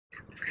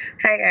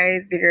Hi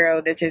guys, the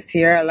girl that is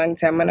here. A long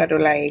time I'm gonna do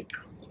like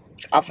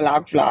a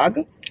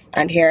vlog,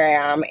 and here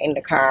I am in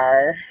the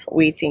car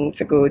waiting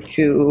to go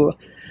to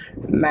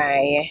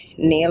my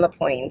nail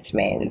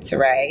appointment,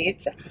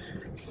 right?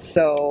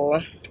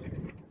 So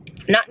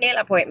not nail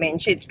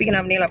appointment, shit, speaking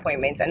of nail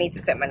appointments, I need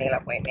to set my nail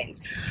appointments.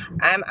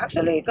 I'm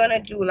actually gonna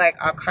do like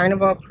a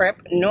carnival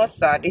prep. No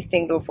sir, this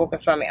thing don't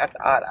focus on me at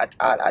all.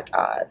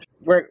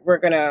 We're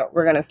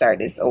gonna start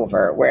this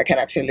over where I can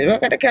actually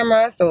look at the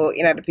camera, so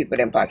you know the people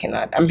in parking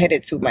lot. I'm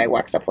headed to my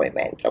wax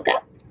appointment, okay?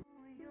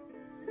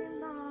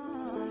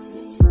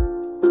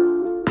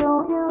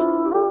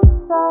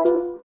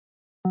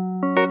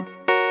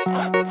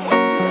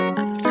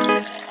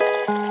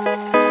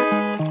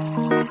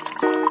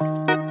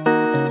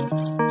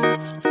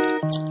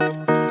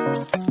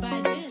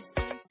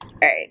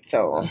 Alright,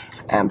 so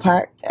I'm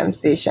parked, I'm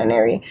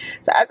stationary.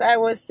 So as I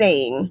was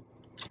saying,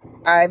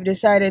 I've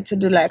decided to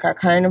do like a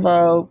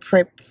carnival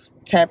prep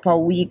type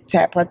of week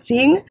type of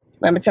thing.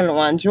 Let me tell you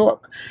one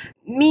joke.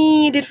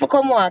 Me did for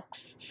come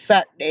wax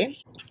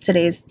Saturday.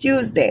 Today is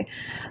Tuesday.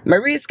 I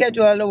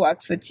reschedule the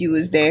wax for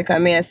Tuesday. Cause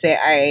me I say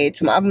I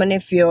have my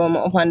nephew, I'm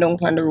up and down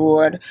on the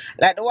road.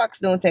 Like the wax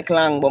don't take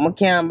long, but I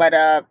can't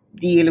bother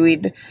deal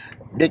with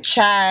the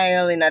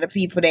child and other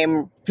people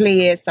them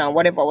place and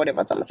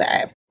whatever. So I'm say I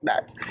have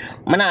that.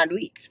 I'm not do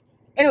it.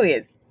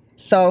 Anyways,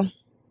 so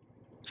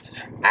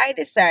I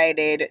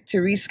decided to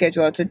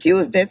reschedule to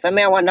Tuesday. So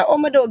I wonder,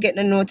 I don't get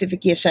the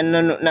notification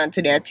not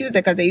today at Tuesday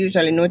because they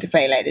usually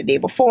notify like the day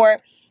before.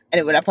 And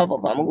it would have pop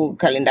up on my Google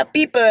Calendar.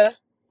 People,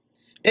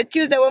 the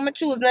Tuesday when I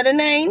choose, not the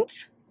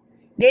 9th,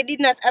 they did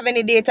not have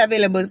any date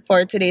available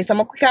for today. So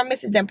I'm quick and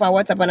message them on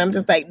WhatsApp and I'm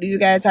just like, do you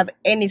guys have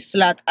any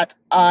slot at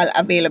all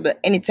available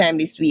anytime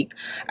this week?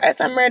 I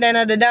said, I'm ready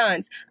another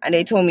dance. And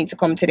they told me to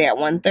come today at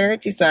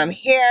 1:30. So I'm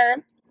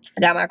here.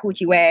 I got my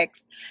coochie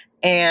wax.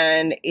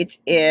 And it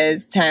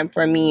is time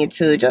for me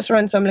to just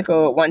run some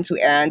little 1-2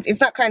 errands. It's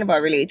not carnival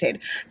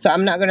related, so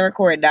I'm not gonna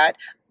record that,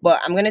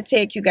 but I'm gonna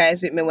take you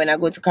guys with me when I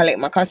go to collect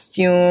my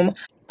costume.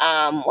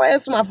 What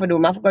else am I have to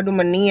do? I have to do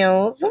my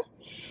nails,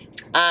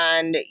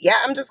 and yeah,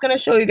 I'm just gonna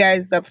show you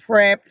guys the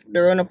prep, the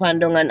run up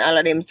and down, and all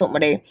of them something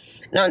there.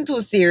 Not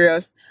too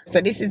serious. So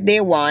this is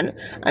day 1,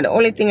 and the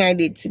only thing I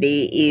did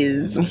today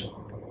is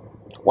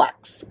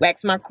wax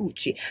my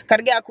coochie. Cause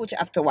get a coochie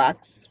after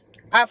wax.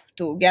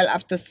 Girl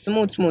have to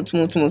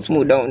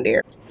smooth down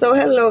there. So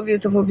hello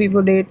beautiful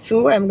people, day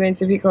 2 I'm going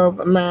to pick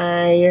up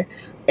my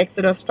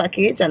Exodus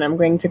package and I'm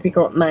going to pick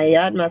up my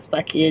Yardmas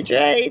package,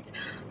 right?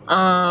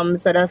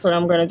 So that's what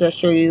I'm gonna just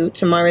show you.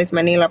 Tomorrow is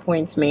my nail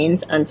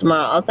appointment, and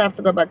tomorrow I also have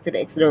to go back to the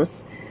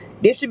Exodus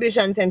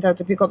distribution center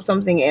to pick up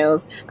something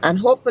else, and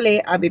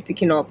hopefully I'll be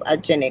picking up a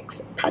Gen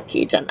X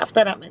package, and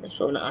after that I'm gonna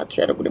show you I'll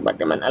try to go back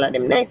them and all of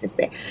them nicest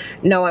there.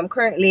 Now I'm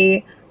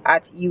currently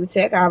at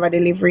UTech. I have a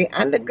delivery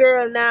and the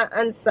girl now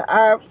answer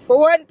our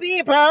phone,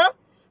 people,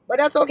 but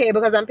that's okay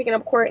because I'm picking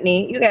up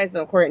Courtney. You guys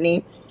know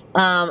Courtney.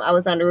 I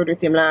was on the road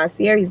with him last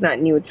year. He's not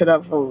new to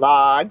the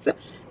vlogs.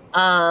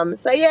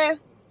 So yeah,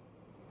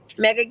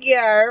 mega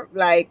gear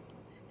like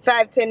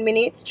 5-10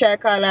 minutes, try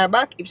call her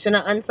back. If she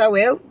not answer,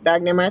 well,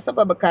 dog name her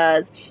supper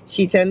because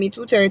she tell me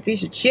 2:30.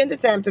 She changed the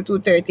time to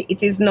 2:30.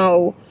 It is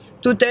now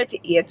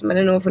 2:38. I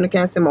don't know if you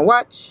can see my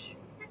watch.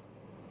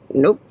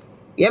 Nope.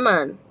 Yeah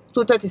man,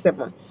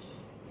 2:37.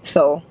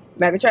 So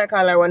maybe try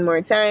call her one more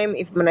time.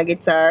 If I'm gonna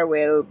get her,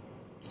 well,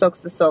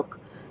 sucks to suck,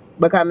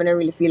 because I don't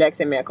really feel like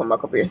saying I come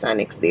back up here so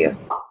next day.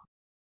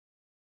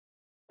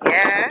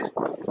 Yeah,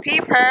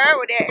 people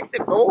with the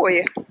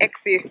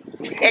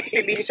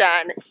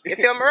exhibition. You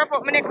see, I'm wrap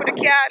up my neck with the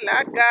card,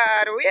 Lord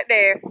God. Wait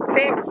there.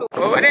 Take two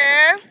over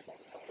there.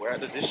 We're at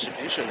the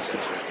distribution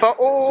center. For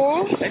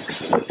who?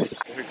 Exodus.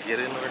 We're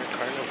getting over the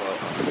carnival.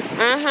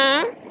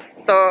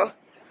 So,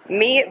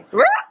 me,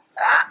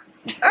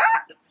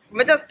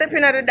 I just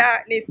stepping out of the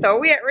darkness. So,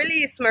 wait,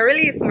 release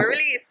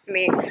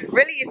me.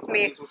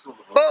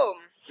 Boom.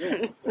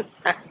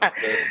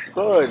 The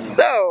sun.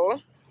 So,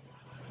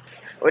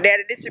 we're there at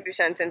the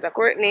distribution center.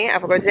 Courtney, I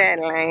forgot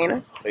Giant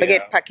Line.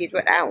 Forget package,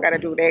 but I don't gotta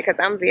do that because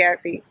I'm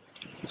VIP.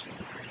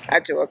 I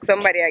joke.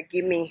 Somebody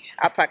give me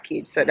a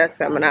package, so that's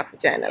why I'm gonna have to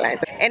join the line.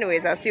 So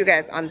anyways, I'll see you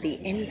guys on the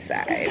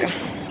inside.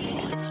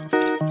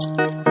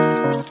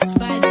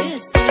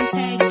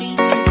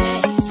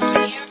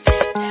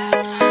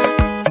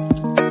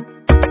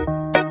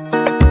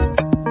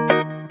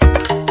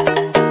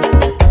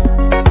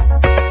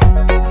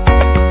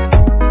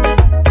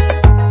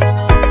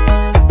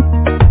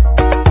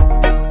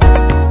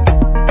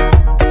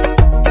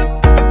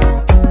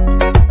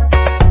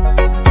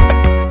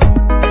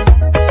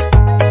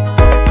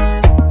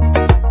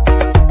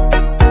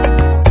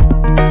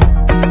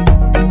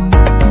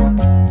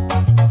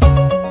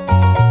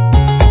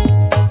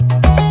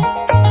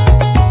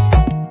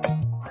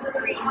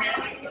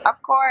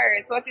 Of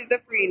course. What is the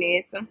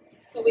freeness?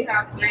 So we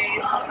have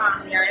Grace,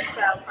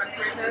 yourself, and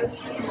Critters,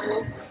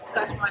 Smoke,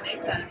 Scotch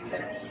Bonnet, and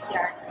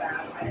yard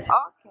style.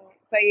 Okay.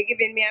 So you're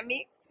giving me a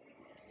mix?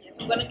 Yes,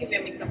 I'm gonna give you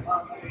a mix of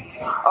all three.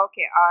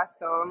 Okay,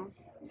 awesome.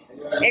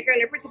 Hey girl,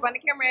 you're pretty on the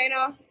camera, you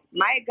know?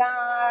 My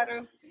God.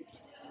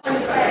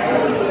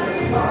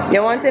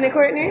 You want any,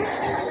 Courtney?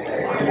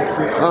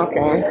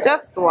 Okay,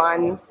 just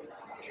one.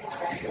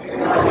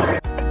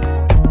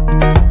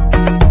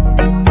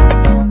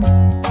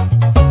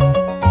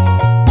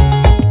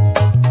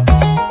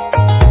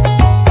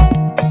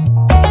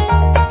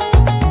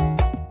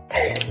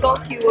 So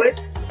cute,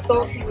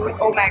 so cute.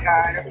 Oh my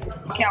God,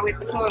 can't wait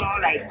to show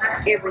them like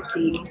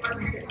everything.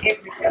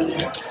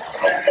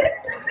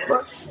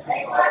 But,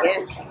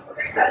 yeah.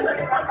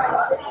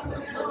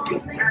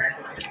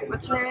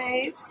 Watch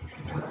nice.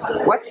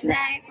 Watch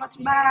nice. Watch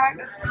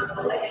bag.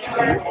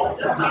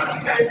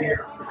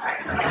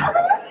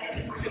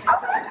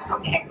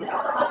 Okay.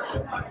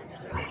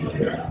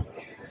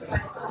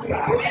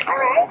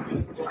 Alright.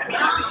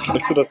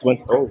 Exodus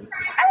went, oh. Alright.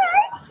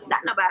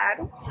 That's not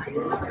bad.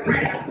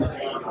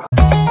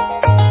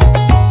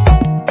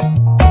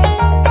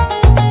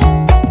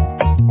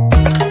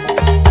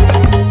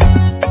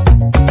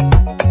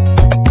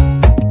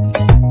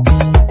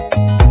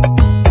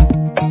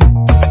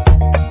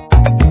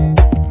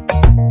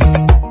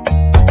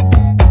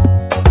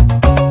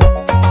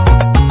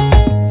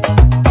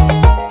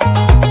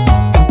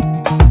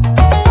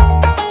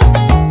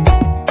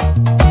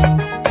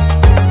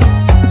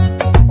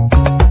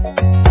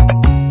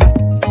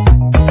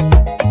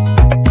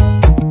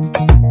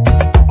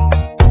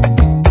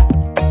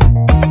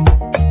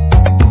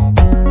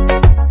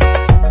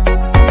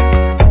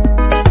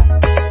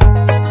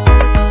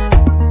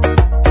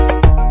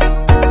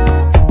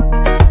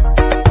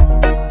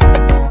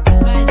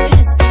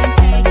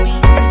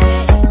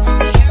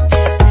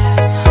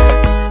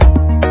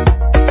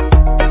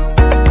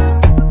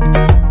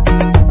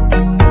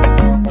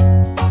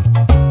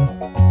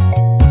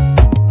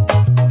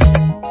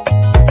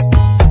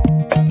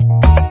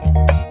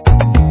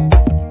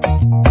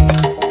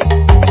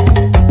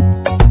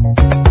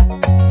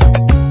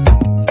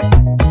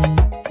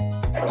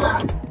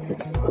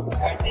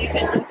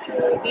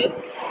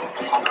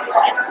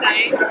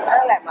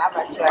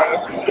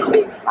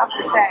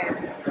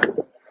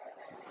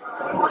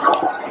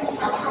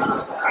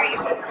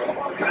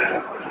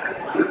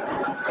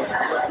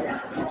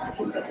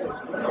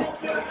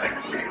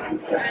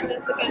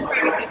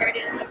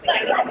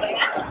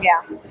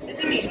 Yeah.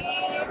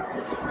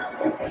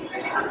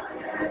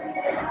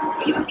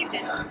 You keep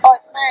this. Oh,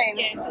 it's mine.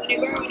 Yeah, so when you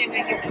go, we're going to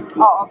give them.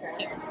 Oh,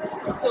 okay.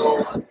 So,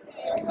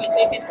 you can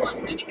take it one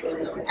minute.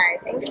 Alright,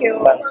 thank you.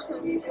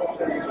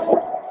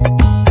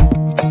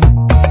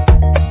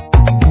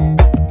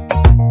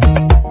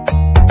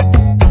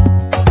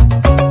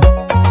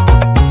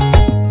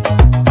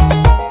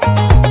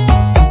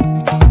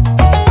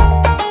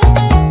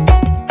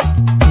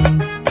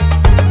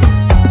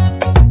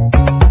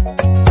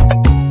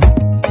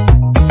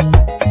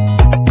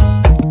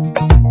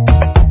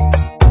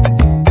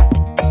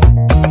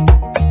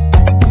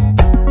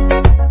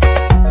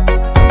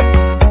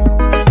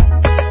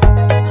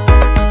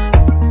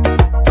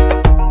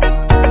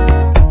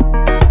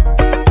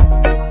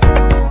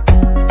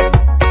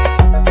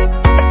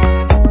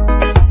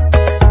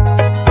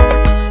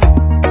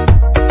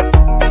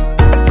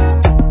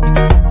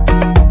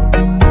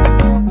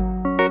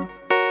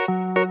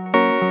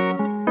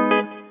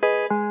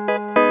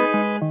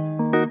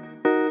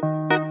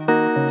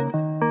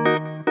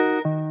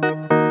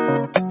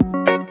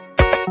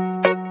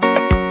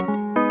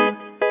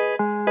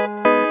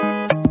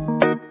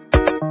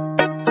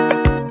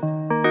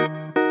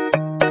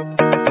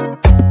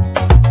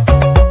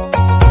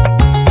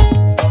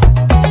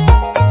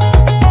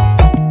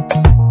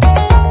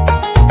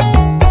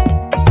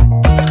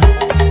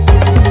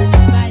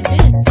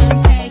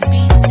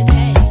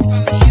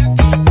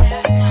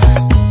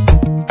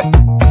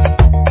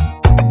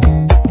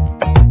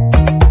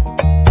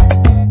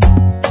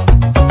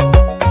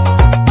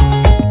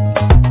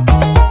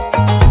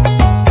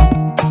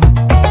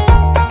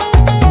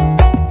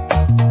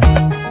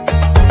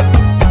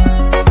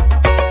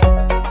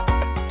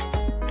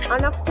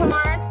 And of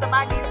course, the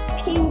bag is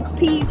pink,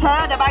 people.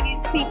 The bag is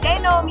pink. They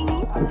know me.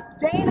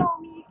 They know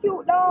me.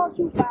 Cute dog,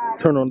 cute bag.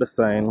 Turn on the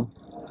sign.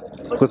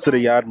 Put to the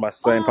yard my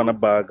sign on the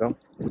bag.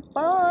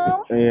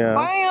 Wow. Yeah.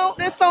 Wow,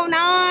 that's so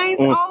nice.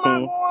 Oh my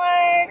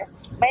God.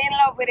 I'm in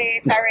love with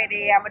it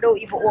already. I'm going to do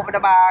it for over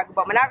the bag.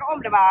 But I'm not going to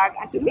open the bag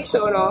until me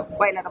show no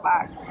why not the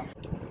bag.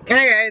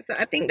 Alright guys, so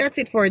I think that's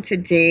it for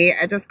today.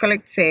 I just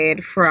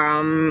collected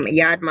from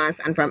Yardmas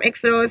and from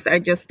Exodus. I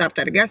just stopped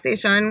at the gas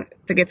station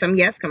to get some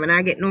gas. Come and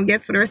I get no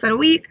gas for the rest of the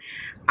week.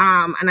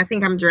 And I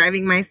think I'm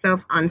driving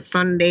myself on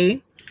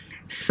Sunday.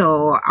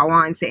 So I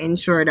want to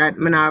ensure that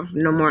I have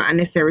no more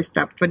unnecessary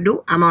stuff to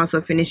do. I'm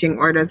also finishing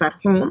orders at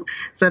home.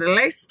 So the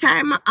less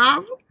time I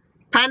have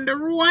on the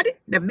road,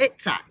 the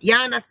better. You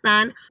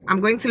understand? I'm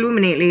going to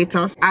Illuminate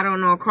later. So I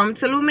don't know. Come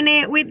to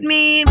Illuminate with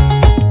me.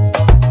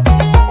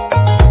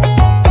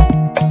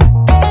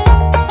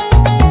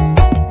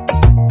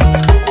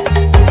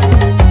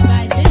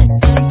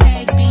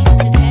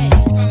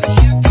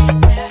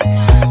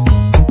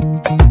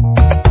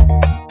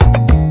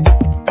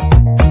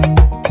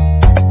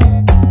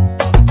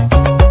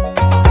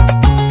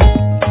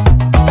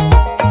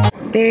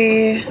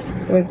 Day,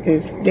 what's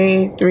this?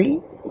 Day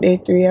 3? Day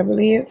 3, I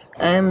believe.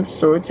 I'm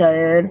so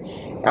tired.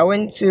 I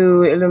went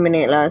to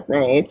Illuminate last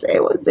night.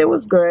 It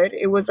was good.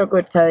 It was a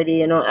good party.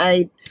 You know,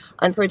 I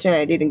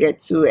unfortunately I didn't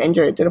get to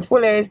enjoy it to the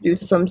fullest due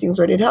to some things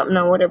that did happen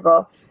or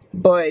whatever.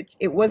 But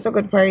it was a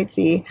good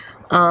party.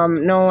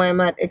 Now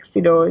I'm at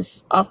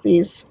Exido's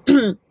office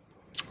to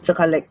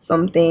collect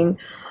something.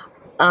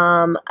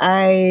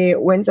 I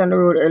went on the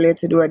road earlier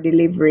to do a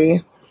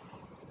delivery.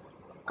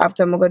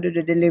 After I'm gonna do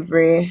the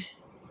delivery,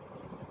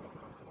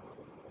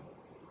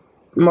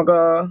 I'm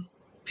gonna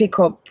pick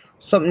up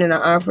something in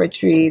an offer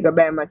tree, go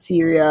buy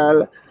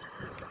material.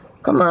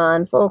 Come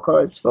on,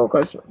 focus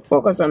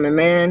on me,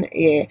 man.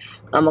 Yeah,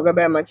 I'm gonna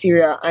buy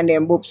material, and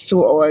then boops,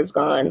 2 hours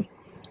gone.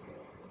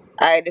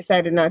 I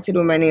decided not to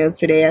do my nails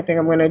today. I think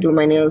I'm gonna do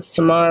my nails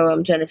tomorrow.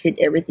 I'm trying to fit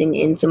everything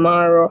in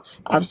tomorrow.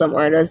 I have some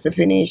orders to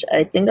finish.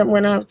 I think I'm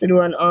gonna have to do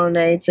an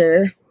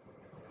all-nighter.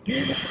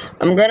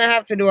 I'm gonna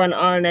have to do an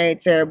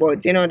all-nighter,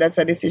 but you know, that's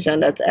a decision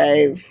that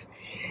I've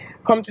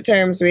come to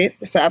terms with.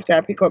 So after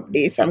I pick up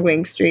this, I'm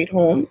going straight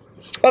home.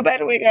 Oh, by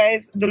the way,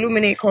 guys, the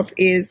Luminate cup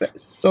is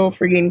so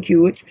friggin'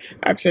 cute.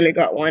 I actually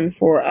got one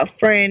for a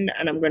friend,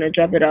 and I'm gonna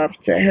drop it off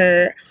to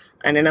her,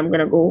 and then I'm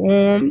gonna go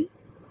home.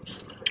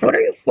 What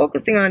are you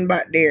focusing on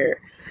back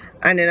there?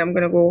 And then I'm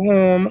gonna go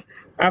home.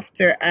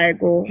 After I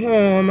go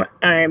home,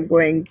 I'm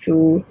going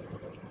to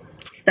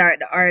start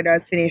the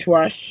orders, finish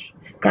wash,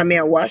 come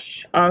here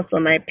wash. Also,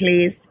 my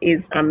place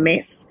is a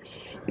mess.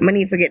 I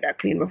need to get that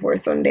clean before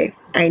Sunday.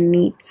 I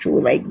need to,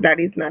 like, that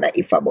is not a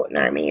if about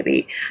now,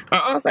 maybe.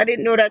 And also, I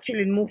didn't know that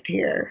Chillin moved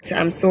here. So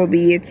I'm so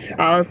be it.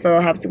 I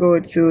also have to go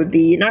to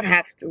the, not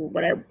have to,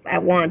 but I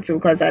want to,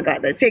 because I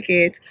got the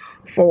ticket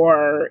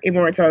for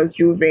Immortals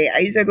Juve. I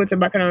usually go to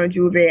Bacchanal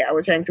Juve. I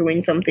was trying to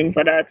win something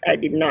for that. I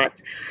did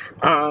not.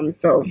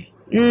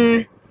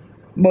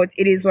 But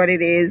it is what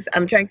it is.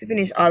 I'm trying to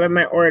finish all of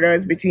my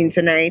orders between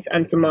tonight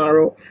and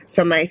tomorrow.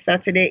 So my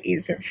Saturday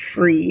is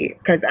free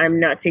because I'm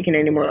not taking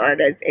any more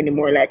orders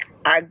anymore. Like,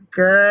 a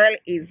girl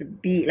is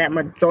beat. Like,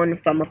 I'm done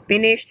from a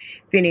finish.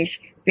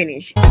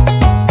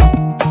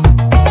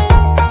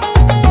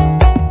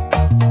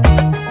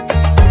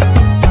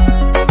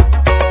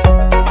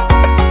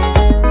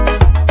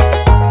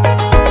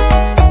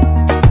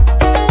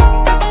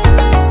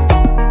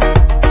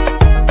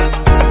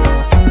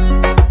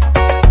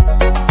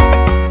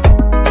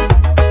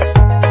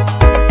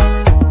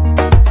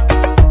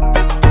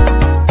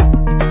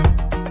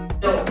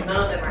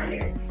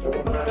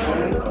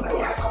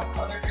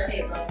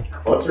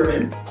 What's her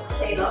name?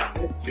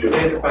 You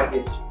made the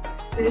package.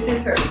 This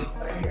is her.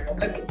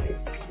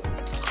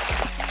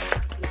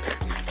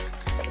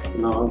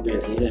 No, I'm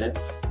good. Yeah.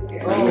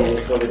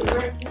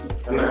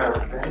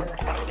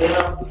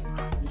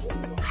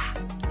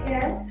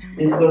 Yes.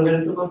 This goes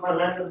in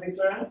Superman,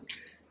 Victoria?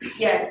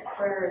 Yes,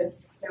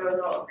 there was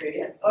no upgrade,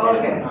 yes. Oh,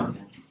 okay.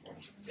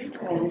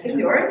 And this is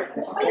yours?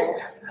 Okay.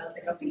 I'll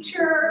take a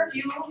picture of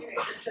you.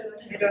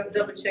 You don't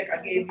double check. I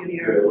gave you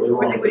your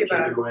where's the goodie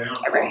bag?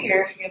 Right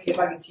here. Yes, your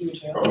bag is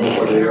huge. Yeah?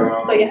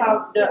 So you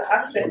have the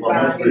access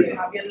bag, you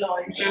have your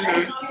lunch,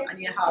 and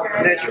you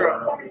have the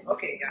truck.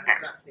 Okay, yeah,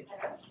 that's it.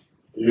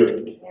 Yeah.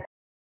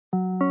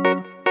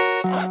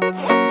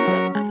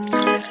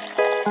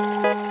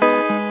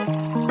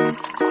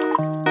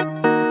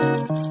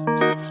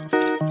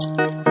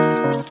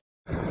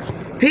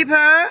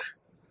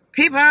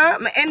 People,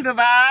 my envy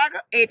bag,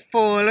 it's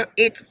full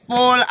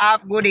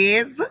of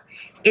goodies.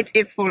 It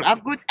is full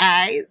of good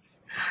eyes.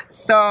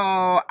 So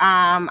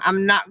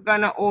I'm not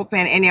gonna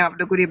open any of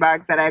the goodie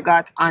bags that I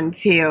got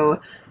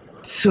until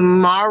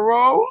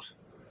tomorrow,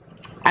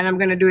 and I'm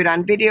gonna do it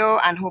on video,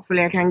 and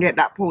hopefully I can get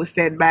that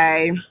posted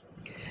by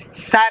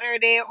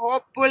Saturday,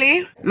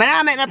 hopefully. I'm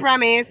not making no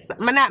promise.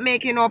 I'm not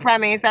making no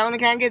promise. I only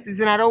can get this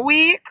in another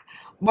week,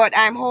 but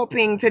I'm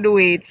hoping to do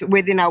it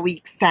within a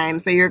week's time.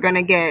 So you're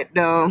gonna get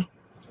the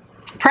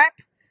prep,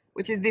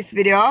 which is this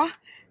video,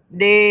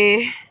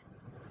 the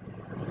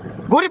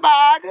goodie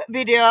bag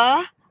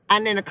video,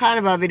 and then the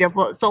carnival video.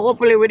 So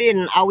hopefully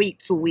within a week,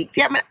 2 weeks.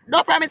 Yeah,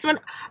 no promise. I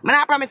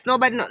not promise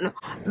nobody nothing.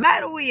 By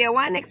the way,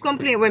 one next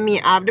complaint with me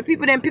have the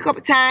people then pick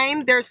up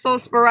times. They're so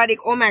sporadic.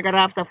 Oh my god,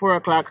 after 4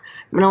 o'clock,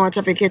 I don't want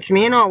traffic catch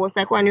me. You know, what's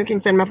like one you can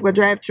send me for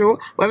drive through.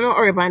 But I'm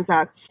hurry up and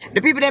talk. The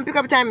people then pick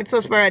up time. It's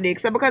so sporadic.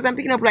 So because I'm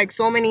picking up like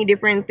so many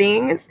different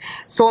things,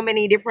 so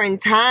many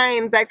different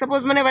times. Like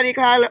suppose whenever they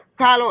call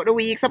out the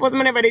week. Suppose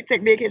whenever they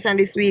take vacation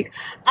this week,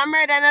 I'm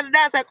ready and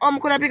that's like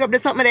could I pick up the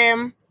something of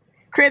them.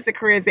 Crazy.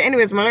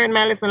 Anyways, I learned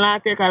my lesson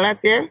last year, because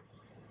last year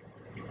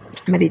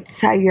I'm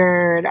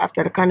tired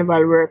after the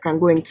carnival work and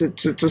going to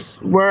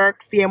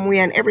work, CMW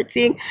and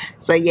everything.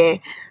 So yeah,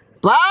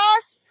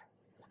 boss,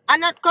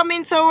 I'm not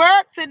coming to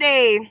work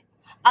today.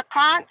 I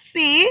can't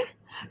see.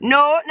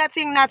 No,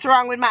 nothing not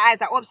wrong with my eyes.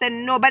 I hope that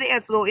nobody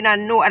else know in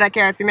no other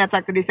can see me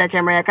attack to this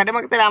camera. Because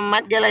they say I'm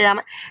mad girl I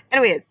am.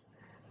 Anyways,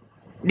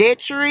 day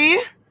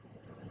 3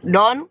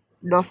 done,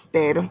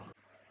 dusted.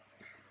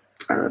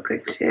 Oh,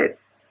 good shit.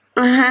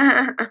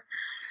 Alright,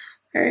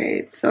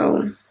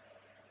 so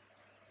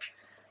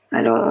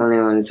I don't only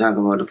want to talk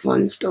about the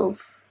fun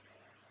stuff.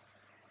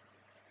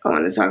 I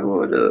want to talk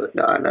about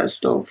the other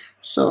stuff.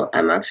 So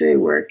I'm actually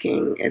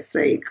working. It's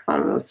like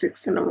almost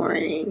 6 in the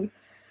morning.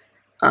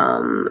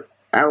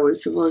 I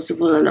was supposed to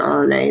pull an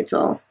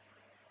all-nighter,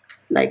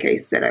 like I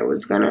said I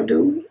was gonna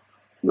do,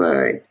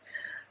 but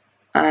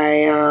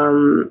I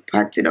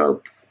packed it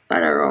up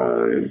at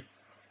around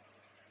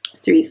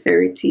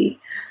 3:30.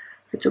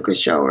 I took a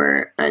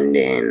shower and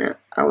then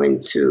I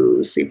went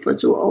to sleep for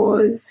 2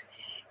 hours.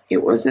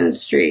 It wasn't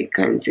straight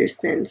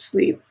consistent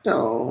sleep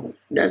though.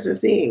 That's the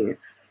thing.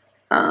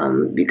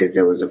 Because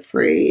I was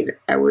afraid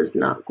I was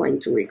not going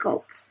to wake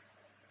up.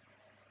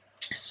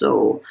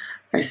 So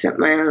I set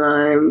my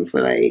alarm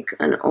for like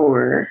an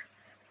hour,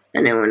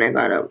 and then when I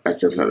got up, I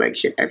still felt like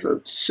shit. I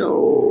felt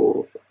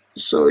so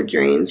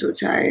drained, so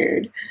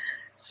tired.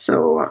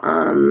 So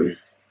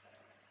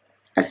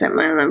I set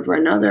my alarm for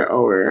another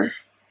hour,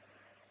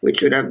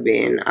 which would have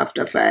been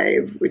after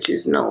 5, which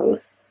is now.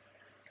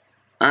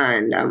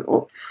 And I'm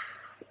up.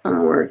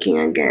 I'm working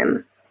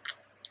again.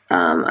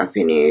 I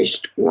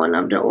finished one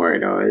of the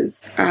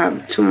orders. I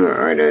have 2 more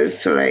orders,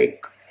 so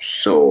like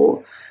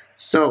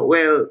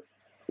well,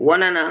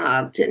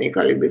 1.5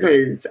 technically,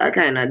 because I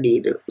kind of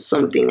did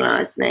something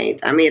last night.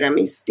 I made a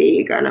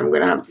mistake and I'm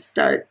gonna have to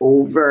start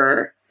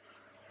over.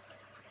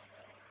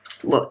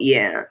 But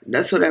yeah,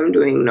 that's what I'm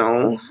doing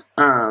now.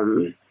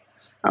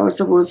 I was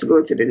supposed to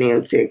go to the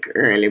nail tech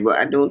early, but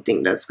I don't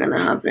think that's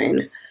gonna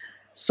happen.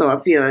 So I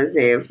feel as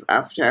if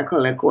after I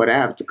collect what I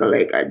have to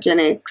collect at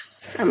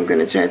Genix, I'm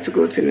gonna try to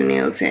go to the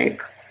nail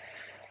tech.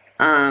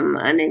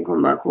 And then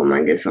come back home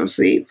and get some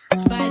sleep.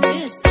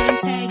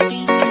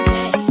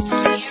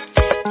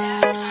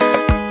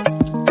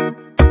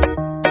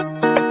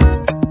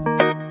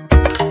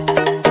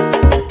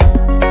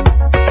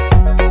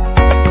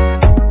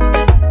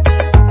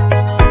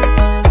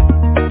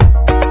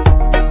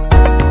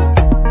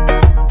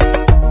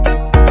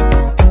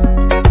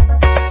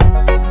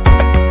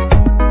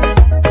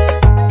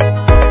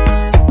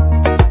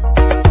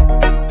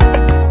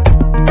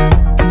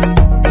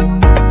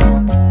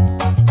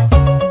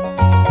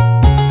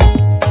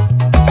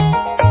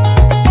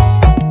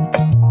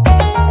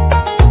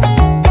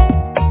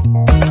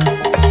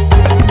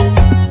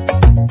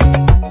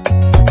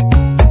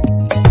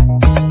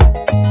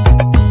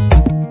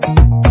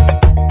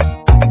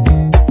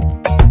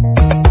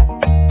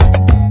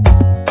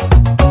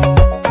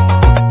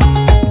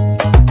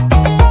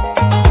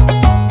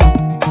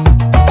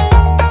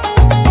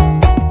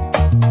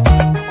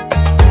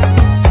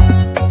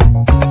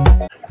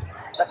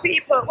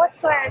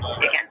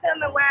 You can't tell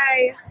me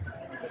why.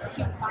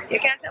 You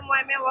can't tell me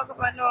why me walk up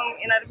and down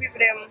in the people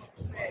them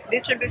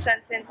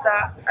distribution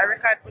center. I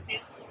record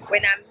footage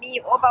when I'm me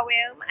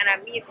overwhelmed and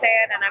I'm me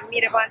tired and I'm me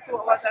the one 2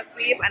 hours of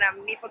sleep and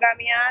I'm me forgot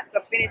me out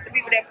to finish the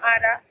people them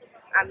order.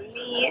 I'm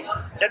me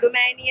to do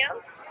my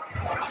nails.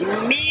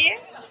 Me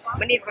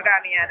need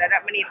forgot me out that I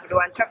need to do,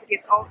 and traffic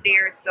is out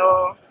there,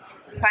 so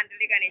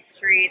handling on the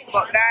streets.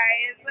 But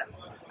guys,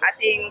 I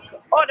think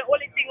the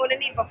only thing you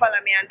need to follow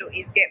me and do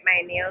is get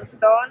my nails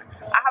done.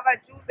 I have a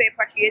Juve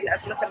package,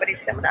 as somebody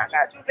said I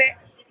got Juve,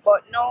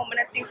 but no, I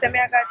don't think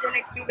I got the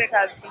next Juve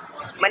because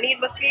I need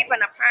my sleep,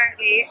 and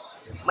apparently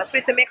I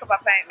switch to makeup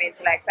appointment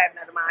to like 5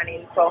 in the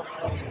morning, so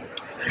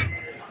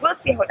we'll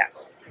see how that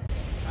goes.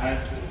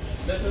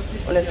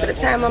 When it's the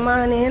time of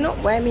morning,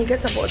 why me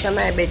get up out of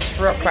my bed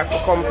for a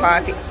come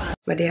party?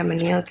 But they have a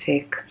nail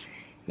tech.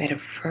 I'm the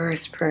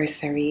first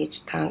person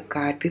reach, thank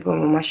God. People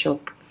will mash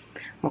up.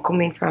 I'm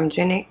coming from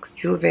Genix,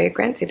 Juve.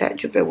 Granted that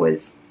Juve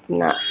was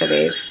not the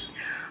best,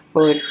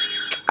 but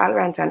I'll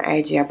rant on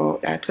IG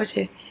about that. Watch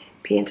it.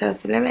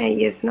 Painters, let me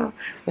yes no.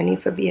 I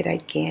need to be it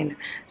again.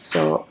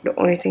 So the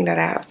only thing that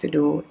I have to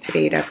do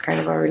today that's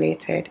Carnival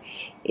related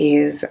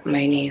is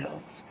my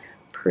nails.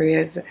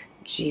 Praise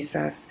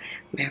Jesus.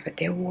 I have a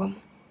day warm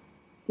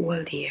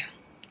all day.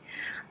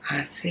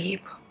 And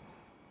sleep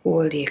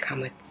all day because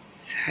I'm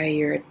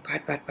tired.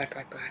 Bad.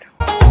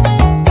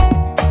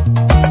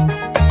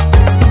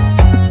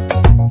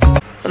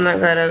 Oh my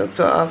God, I look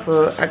so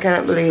awful. I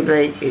cannot believe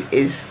like it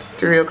is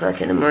 3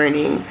 o'clock in the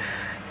morning.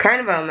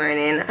 Carnival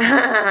morning.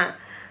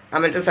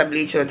 I'm just a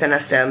bleach out and I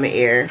style my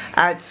hair.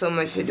 I had so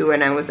much to do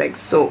and I was like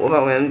so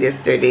overwhelmed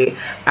yesterday.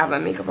 I have a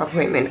makeup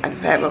appointment at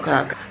 5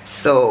 o'clock.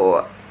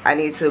 So I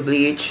need to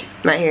bleach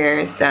my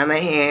hair, style my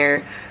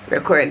hair,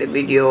 record the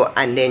video,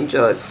 and then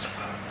just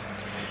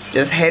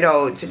head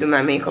out to do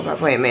my makeup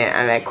appointment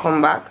and like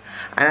come back.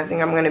 And I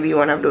think I'm gonna be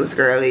one of those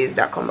girlies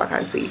that come back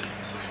and sleep.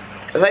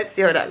 Let's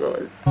see how that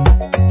goes.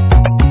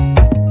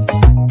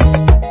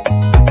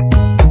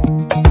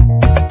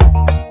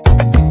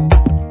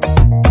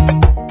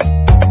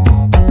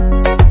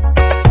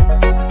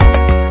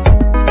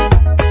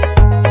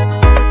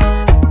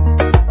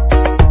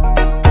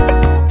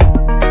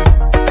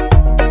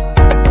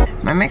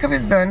 My makeup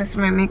is done. This is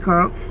my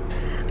makeup.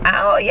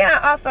 Oh yeah,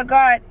 I also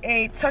got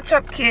a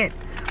touch-up kit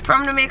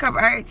from the makeup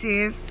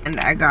artist, and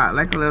I got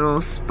like a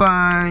little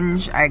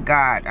sponge, I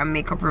got a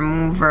makeup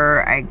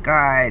remover, I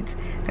got,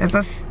 there's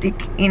a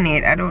stick in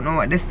it, I don't know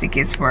what the stick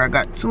is for. I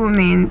got 2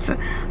 mints,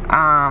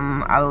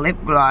 a lip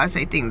gloss,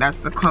 I think that's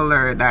the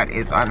color that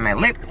is on my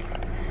lip.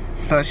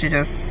 So she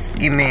just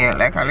give me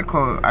like a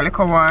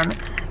little one,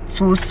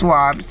 2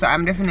 swabs. So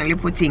I'm definitely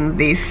putting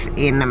this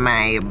in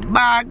my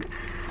bag.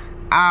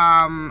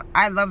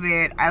 I love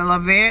it. I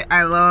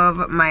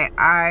love my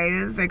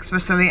eyes,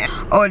 especially.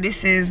 Oh,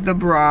 this is the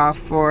bra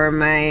for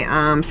my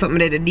something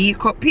that the D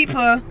cup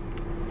people.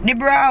 The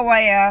bra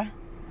wire.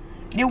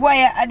 The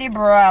wire of the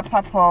bra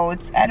pop out.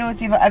 I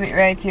don't even have it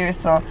right here,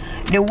 so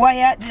the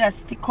wire did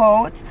stick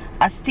out.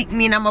 I stick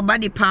me in my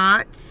body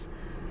parts.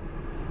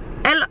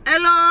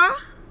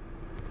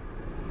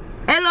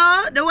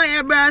 Hello, the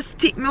wire bra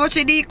stick me. Watch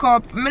your D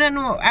cup. I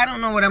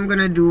don't know what I'm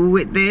gonna do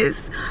with this.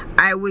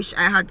 I wish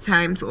I had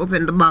time to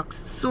open the box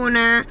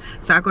sooner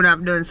so I could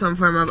have done some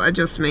form of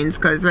adjustments,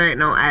 because right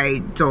now I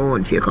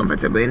don't feel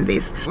comfortable in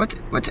this. Watch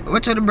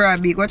the bra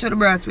big. Watch the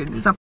bra with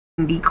this a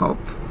D cup.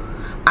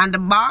 And the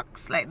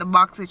box, like the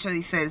box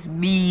literally says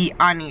B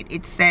on it.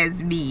 It says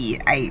B.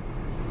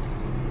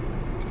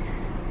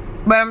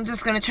 But I'm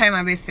just gonna try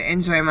my best to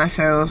enjoy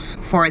myself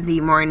for the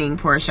morning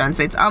portion.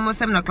 So it's almost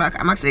 7 o'clock.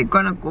 I'm actually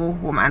gonna go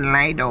home and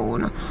lie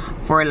down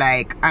for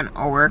like an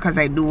hour because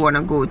I do want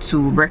to go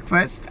to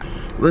breakfast.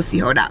 We'll see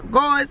how that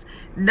goes.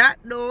 That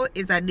though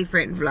is a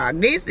different vlog.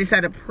 This is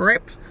a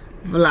prep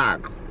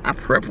vlog, a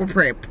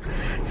prep.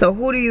 So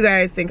who do you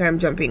guys think I'm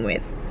jumping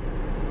with?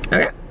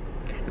 Okay,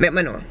 let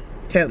me know.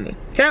 Tell me.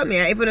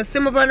 If you see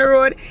me up on the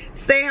road,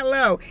 say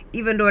hello.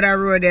 Even though that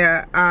road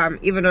there,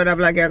 even though that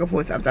vlog I go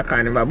post after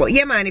Carnival. But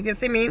yeah, man, if you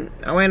see me,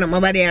 I went up my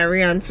body and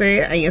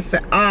re-entry, and you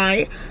say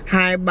hi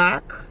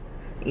back.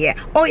 Yeah.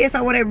 Oh yes,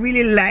 and what I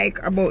really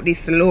like about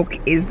this look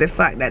is the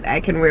fact that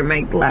I can wear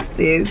my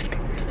glasses.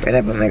 Where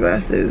I put my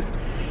glasses?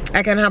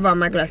 I can have on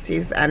my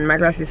glasses, and my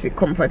glasses fit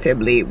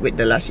comfortably with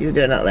the lashes.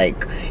 They're not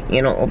like,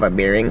 you know,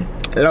 overbearing.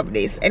 Love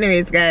this.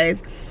 Anyways, guys,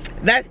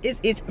 that is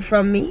it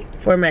from me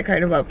for my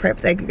Carnival prep.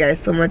 Thank you guys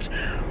so much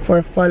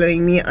for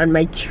following me on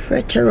my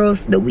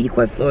treacherous, the week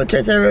was so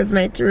treacherous,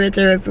 my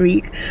treacherous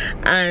week,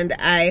 and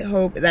I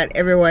hope that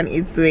everyone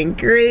is doing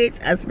great.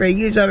 As per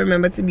usual,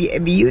 remember to be a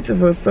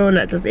beautiful soul,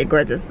 not just a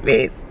gorgeous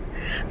face,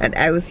 and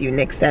I will see you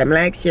next time.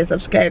 Like, share,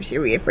 subscribe, share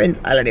with your friends,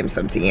 all of them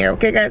something here.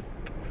 Okay guys,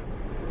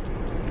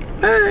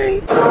 bye.